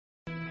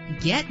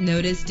Get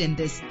noticed in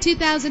this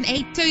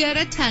 2008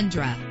 Toyota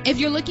Tundra. If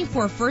you're looking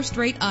for a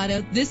first-rate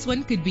auto, this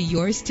one could be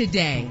yours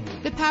today.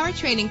 The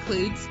powertrain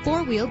includes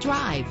four-wheel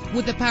drive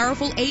with a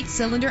powerful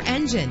 8-cylinder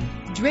engine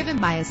driven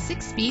by a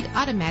 6-speed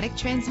automatic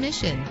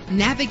transmission.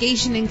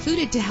 Navigation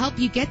included to help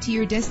you get to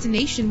your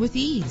destination with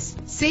ease.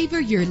 Savor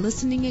your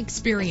listening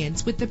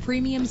experience with the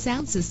premium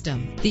sound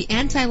system. The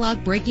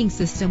anti-lock braking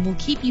system will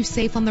keep you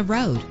safe on the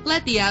road.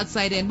 Let the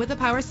outside in with a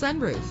power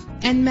sunroof.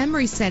 And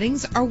memory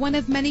settings are one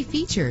of many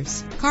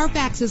features.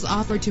 Carfax is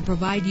offered to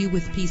provide you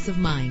with peace of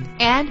mind.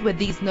 And with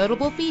these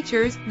notable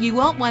features, you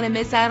won't want to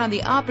miss out on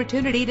the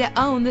opportunity to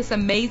own this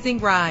amazing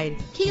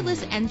ride.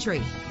 Keyless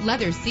entry,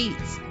 leather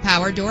seats,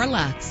 power door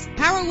locks,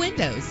 power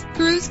windows,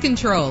 cruise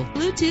control,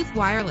 Bluetooth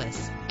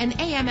wireless, an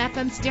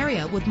AM/FM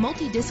stereo with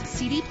multi-disc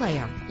CD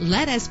player.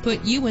 Let us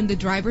put you in the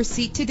driver's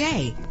seat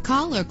today.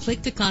 Call or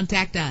click to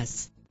contact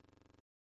us.